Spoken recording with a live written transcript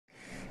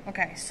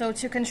Okay, so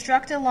to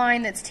construct a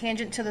line that's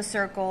tangent to the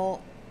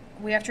circle,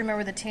 we have to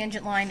remember the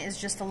tangent line is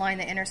just the line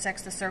that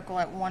intersects the circle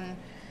at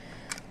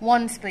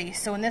one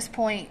space. So in this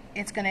point,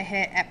 it's going to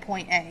hit at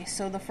point A.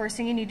 So the first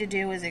thing you need to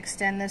do is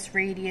extend this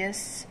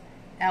radius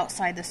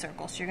outside the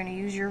circle. So you're going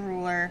to use your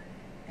ruler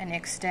and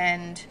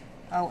extend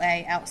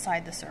OA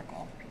outside the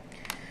circle.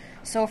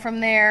 So from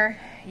there,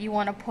 you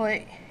want to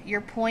put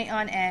your point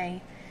on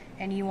A,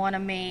 and you want to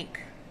make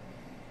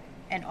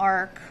an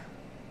arc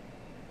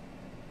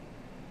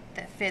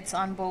that fits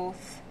on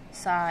both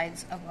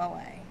sides of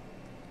OA.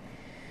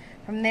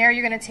 From there,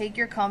 you're going to take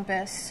your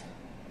compass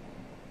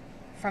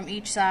from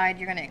each side,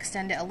 you're going to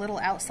extend it a little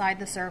outside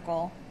the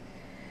circle,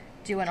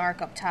 do an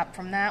arc up top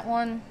from that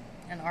one,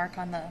 an arc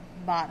on the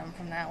bottom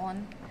from that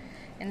one,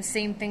 and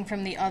same thing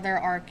from the other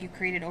arc you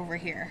created over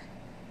here.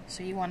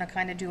 So you want to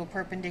kind of do a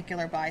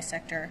perpendicular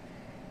bisector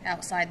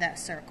outside that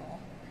circle.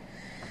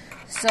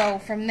 So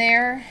from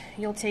there,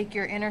 you'll take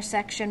your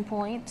intersection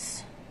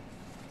points,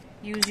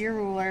 use your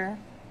ruler,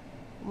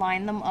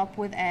 line them up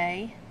with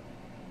A,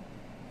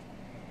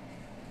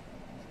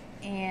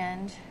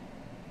 and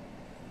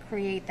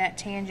create that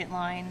tangent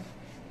line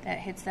that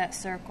hits that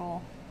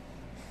circle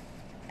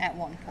at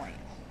one point.